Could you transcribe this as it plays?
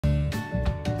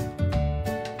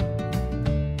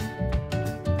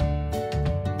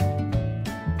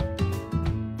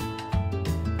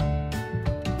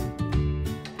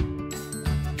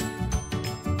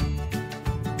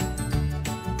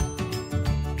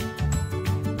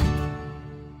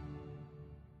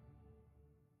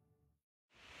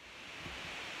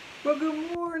Well,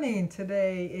 good morning.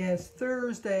 Today is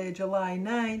Thursday, July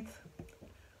 9th.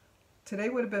 Today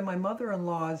would have been my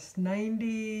mother-in-law's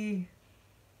 95th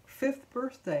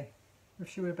birthday, if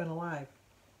she would have been alive.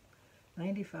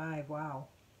 95, wow.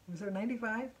 Was there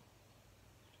 95?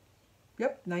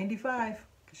 Yep, 95,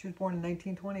 because she was born in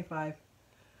 1925.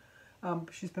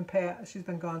 She's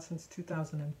been gone since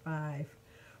 2005.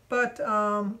 But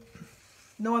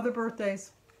no other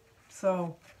birthdays.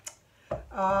 So,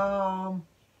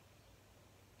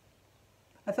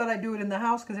 I thought I'd do it in the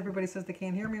house because everybody says they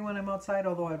can't hear me when I'm outside,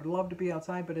 although I would love to be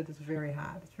outside, but it is very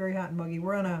hot. It's very hot and muggy.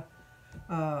 We're on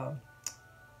a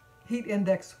heat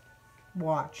index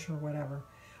watch or whatever.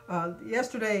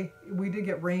 Yesterday we did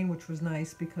get rain, which was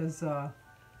nice because it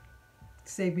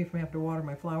saved me from having to water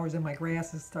my flowers, and my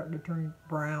grass is starting to turn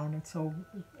brown. And so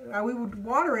we would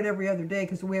water it every other day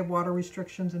because we have water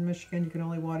restrictions in Michigan. You can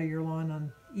only water your lawn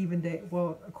on even day,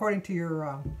 well, according to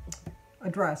your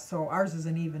address. So ours is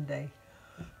an even day.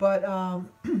 But I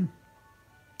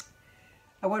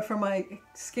went for my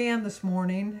scan this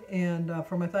morning, and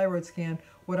for my thyroid scan.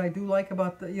 What I do like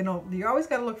about you always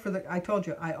got to look for I told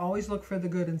you, I always look for the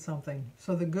good in something.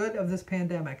 So the good of this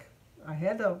pandemic, I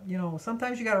had to,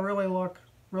 sometimes you got to really look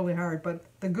really hard. But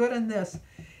the good in this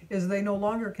is they no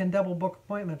longer can double book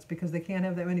appointments because they can't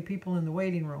have that many people in the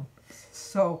waiting room.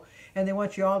 So, and they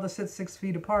want you all to sit 6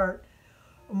 feet apart.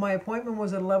 My appointment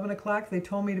was at 11 o'clock. They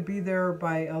told me to be there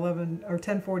by 11 or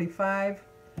 10:45.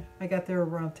 I got there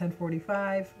around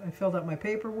 10:45. I filled out my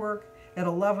paperwork. At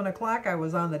 11 o'clock, I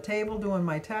was on the table doing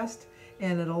my test.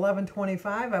 And at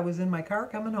 11:25, I was in my car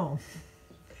coming home.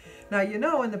 Now,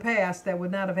 in the past, that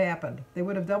would not have happened. They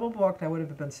would have double booked. I would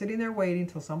have been sitting there waiting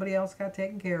until somebody else got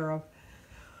taken care of.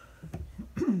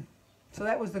 So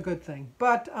that was the good thing.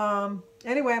 But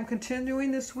anyway, I'm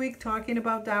continuing this week talking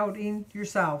about doubting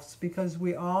yourselves, because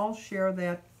we all share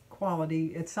that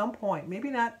quality at some point. Maybe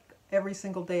not every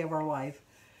single day of our life,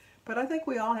 but I think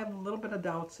we all have a little bit of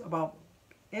doubts about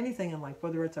anything in life,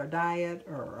 whether it's our diet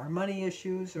or our money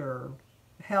issues or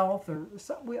health,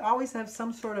 we always have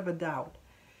some sort of a doubt.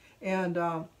 And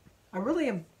I really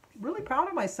am really proud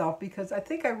of myself, because I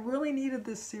think I really needed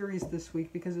this series this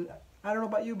week, because I don't know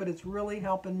about you, but it's really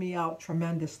helping me out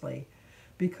tremendously,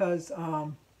 because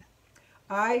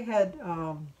I had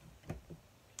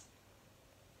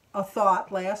a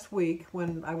thought last week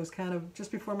when I was kind of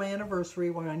just before my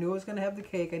anniversary, when I knew I was going to have the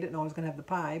cake. I didn't know I was going to have the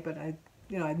pie, but I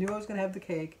knew I was going to have the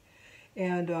cake.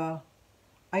 And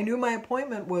I knew my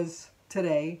appointment was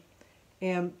today,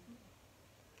 and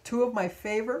two of my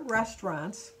favorite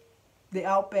restaurants, the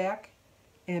Outback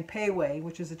and Pei Wei,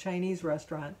 which is a Chinese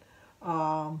restaurant,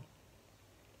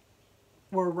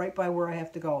 were right by where I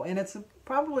have to go. And it's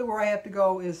probably where I have to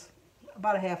go is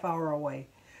about a half hour away.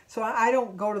 So I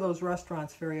don't go to those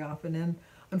restaurants very often. And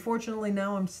unfortunately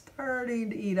now I'm starting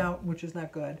to eat out, which is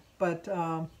not good. But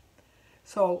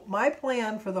so my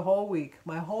plan for the whole week,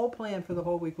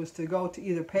 was to go to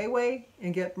either Pei Wei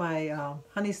and get my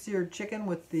honey seared chicken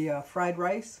with the fried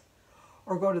rice,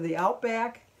 or go to the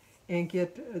Outback and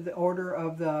get the order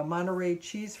of the Monterey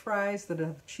cheese fries that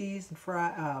have cheese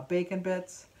and bacon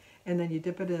bits. And then you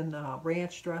dip it in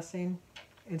ranch dressing.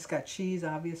 It's got cheese,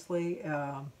 obviously.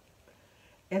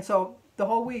 And so the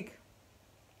whole week,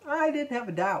 I didn't have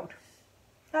a doubt.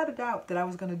 Not a doubt that I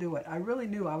was going to do it. I really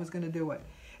knew I was going to do it.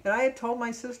 And I had told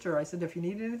my sister, I said, if you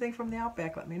need anything from the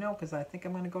Outback, let me know, because I think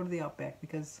I'm going to go to the Outback,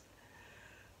 because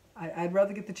I'd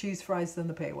rather get the cheese fries than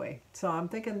the Pei Wei. So I'm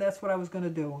thinking that's what I was going to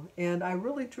do. And I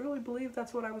really, truly believe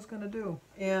that's what I was going to do.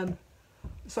 And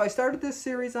so I started this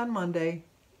series on Monday.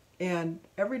 And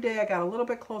every day I got a little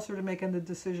bit closer to making the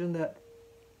decision that,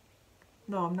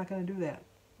 no, I'm not going to do that.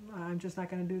 I'm just not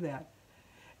going to do that.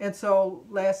 And so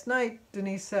last night,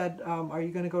 Denise said, are you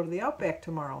going to go to the Outback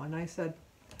tomorrow? And I said,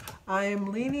 I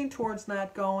am leaning towards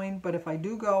not going, but if I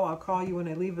do go, I'll call you when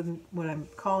I leave. When I'm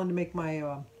calling to make my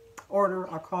order,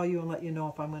 I'll call you and let you know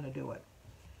if I'm going to do it.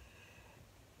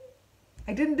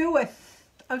 I didn't do it.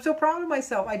 I'm so proud of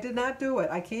myself. I did not do it.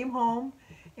 I came home.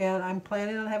 And I'm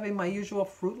planning on having my usual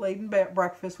fruit-laden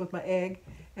breakfast with my egg.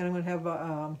 And I'm going to have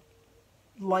a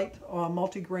light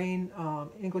multigrain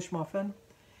English muffin.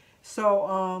 So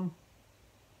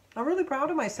I'm really proud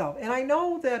of myself. And I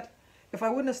know that if I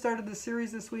wouldn't have started the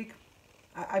series this week,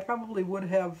 I probably would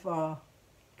have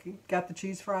got the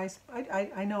cheese fries.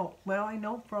 I know. Well, I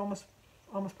know for almost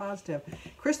positive.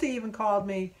 Christy even called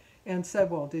me and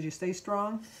said, well, did you stay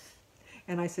strong?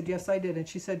 And I said, yes, I did. And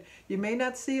she said, you may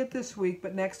not see it this week,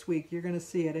 but next week you're going to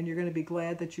see it, and you're going to be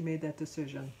glad that you made that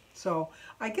decision. So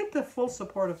I get the full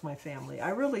support of my family.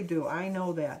 I really do. I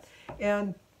know that.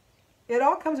 And it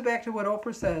all comes back to what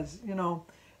Oprah says,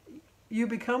 You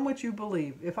become what you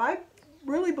believe. If I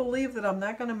really believe that I'm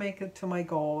not going to make it to my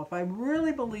goal, if I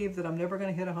really believe that I'm never going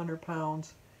to hit 100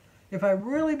 pounds, if I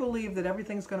really believe that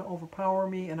everything's going to overpower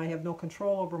me and I have no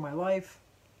control over my life,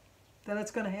 then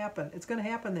it's going to happen. It's going to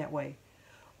happen that way.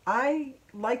 I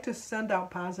like to send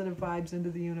out positive vibes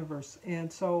into the universe,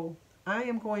 and so I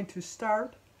am going to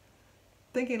start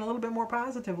thinking a little bit more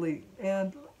positively.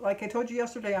 And like I told you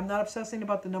yesterday, I'm not obsessing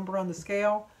about the number on the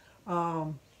scale.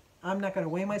 I'm not going to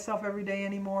weigh myself every day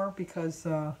anymore because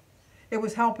it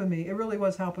was helping me. It really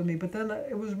was helping me. But then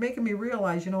it was making me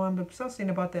realize, you know, I'm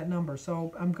obsessing about that number.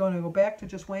 So I'm going to go back to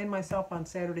just weighing myself on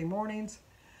Saturday mornings.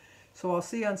 So I'll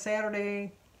see on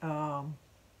Saturday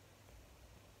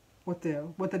what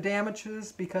the damage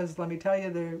is, because let me tell you,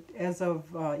 there, as of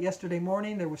yesterday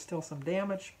morning, there was still some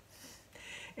damage.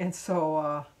 And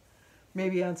so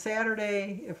maybe on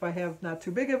Saturday, if I have not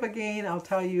too big of a gain, I'll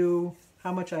tell you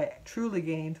how much I truly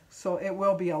gained. So it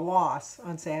will be a loss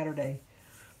on Saturday.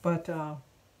 But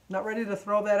not ready to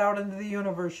throw that out into the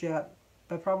universe yet.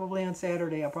 But probably on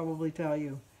Saturday, I'll probably tell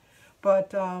you.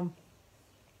 But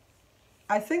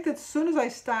I think that as soon as I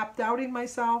stopped doubting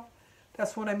myself,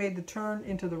 that's when I made the turn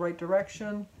into the right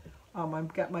direction.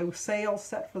 I've got my sails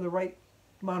set for the right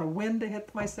amount of wind to hit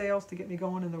my sails to get me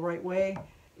going in the right way.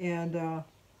 And I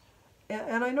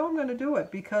know I'm going to do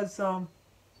it because,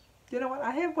 you know what,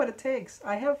 I have what it takes.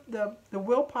 I have the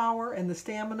willpower and the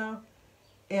stamina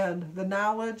and the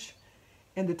knowledge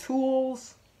and the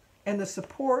tools and the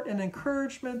support and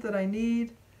encouragement that I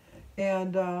need.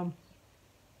 And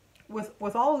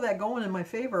with all of that going in my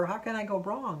favor, how can I go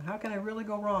wrong? How can I really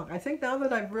go wrong? I think now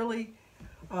that I've really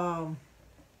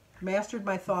mastered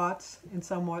my thoughts in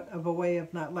somewhat of a way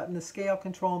of not letting the scale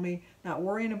control me, not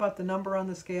worrying about the number on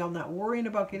the scale, not worrying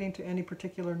about getting to any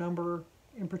particular number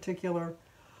in particular,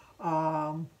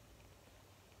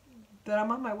 that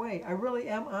I'm on my way. I really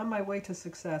am on my way to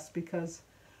success because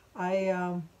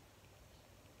I'm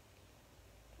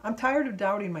tired of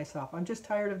doubting myself. I'm just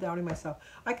tired of doubting myself.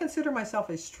 I consider myself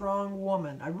a strong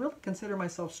woman. I really consider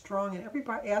myself strong in every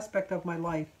aspect of my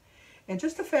life. And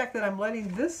just the fact that I'm letting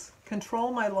this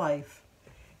control my life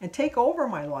and take over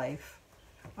my life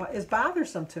is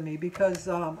bothersome to me because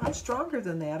I'm stronger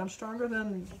than that. I'm stronger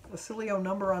than a silly old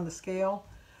number on the scale.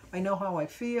 I know how I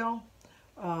feel.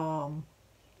 And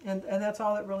that's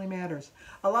all that really matters.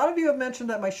 A lot of you have mentioned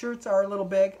that my shirts are a little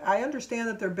big. I understand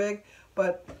that they're big,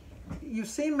 but you've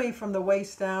seen me from the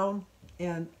waist down,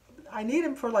 and I need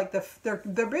them for like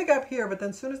they're big up here, but then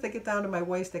as soon as they get down to my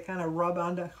waist, they kind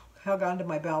of hug onto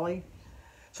my belly.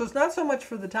 So it's not so much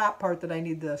for the top part that I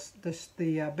need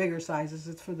the bigger sizes.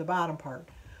 It's for the bottom part.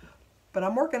 But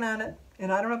I'm working on it,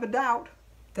 and I don't have a doubt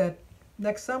that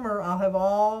next summer I'll have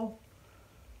all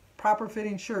proper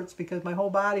fitting shirts because my whole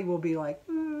body will be like,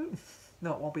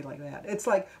 no, it won't be like that. It's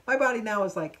like, my body now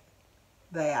is like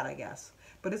that, I guess.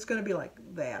 But it's going to be like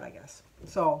that, I guess.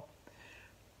 So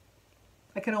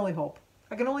I can only hope.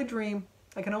 I can only dream.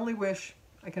 I can only wish.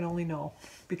 I can only know.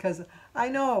 Because I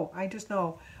know. I just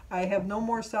know. I have no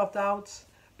more self-doubts.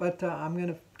 But I'm going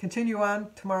to continue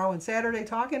on tomorrow and Saturday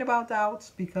talking about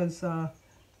doubts. Because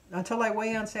until I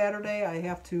weigh on Saturday, I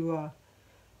have to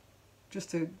just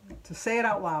to say it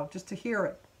out loud. Just to hear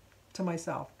it to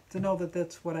myself. To know that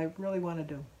that's what I really want to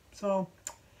do. So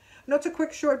I know it's a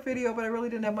quick, short video, but I really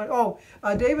didn't have much. Oh,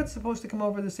 David's supposed to come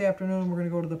over this afternoon. We're going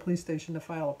to go to the police station to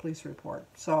file a police report.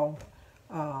 So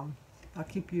I'll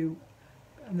keep you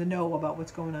in the know about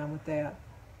what's going on with that.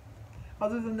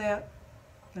 Other than that,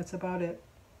 that's about it.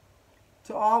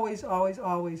 So always, always,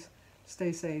 always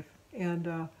stay safe. And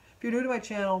if you're new to my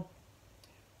channel,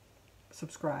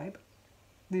 subscribe,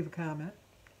 leave a comment,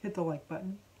 hit the like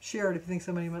button, share it if you think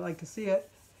somebody might like to see it.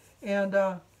 And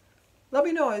let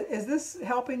me know, is this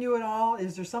helping you at all?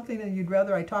 Is there something that you'd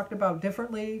rather I talked about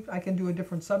differently? I can do a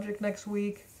different subject next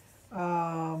week.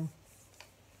 I'm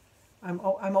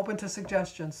open to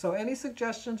suggestions. So any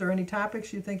suggestions or any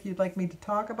topics you think you'd like me to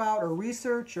talk about or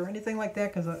research or anything like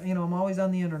that, because you know I'm always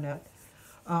on the internet.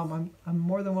 I'm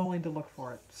more than willing to look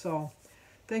for it. So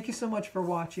thank you so much for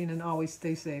watching, and always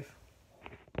stay safe.